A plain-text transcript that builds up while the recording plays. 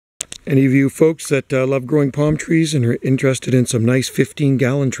Any of you folks that love growing palm trees and are interested in some nice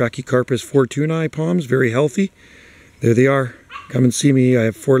 15-gallon Trachycarpus Windmill palms, very healthy, there they are. Come and see me. I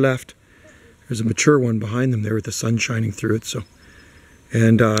have 4 left. There's a mature one behind them there with the sun shining through it. So,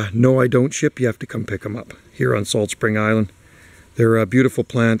 and no, I don't ship. You have to come pick them up here on Salt Spring Island. They're beautiful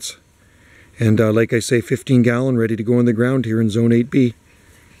plants. And like I say, 15-gallon, ready to go in the ground here in Zone 8B.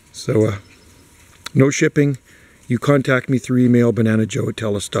 So, no shipping. You contact me through email,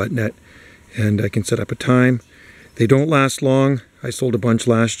 bananajoe@telus.net, and I can set up a time. They don't last long. I sold a bunch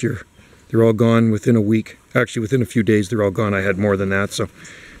last year. They're all gone within a week. Actually, within a few days, they're all gone. I had more than that, so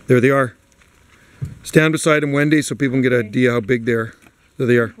there they are. Stand beside them, Wendy, so people can get an idea how big they are. There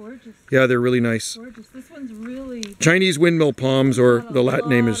they are. Gorgeous. Yeah, they're really nice. Gorgeous. This one's really... Chinese windmill palms, or the Latin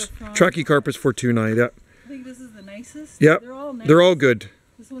name is Trachycarpus Windmill. Yeah. I think this is the nicest. Yeah, they're all nice. They're all good.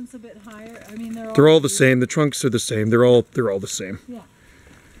 This one's a bit higher. I mean, they're all the same. The trunks are the same. They're all the same. Yeah.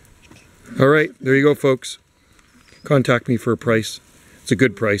 All right, there you go, folks. Contact me for a price. It's a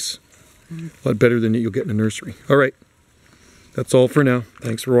good price. A lot better than you'll get in a nursery. All right, that's all for now.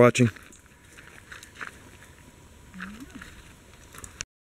 Thanks for watching.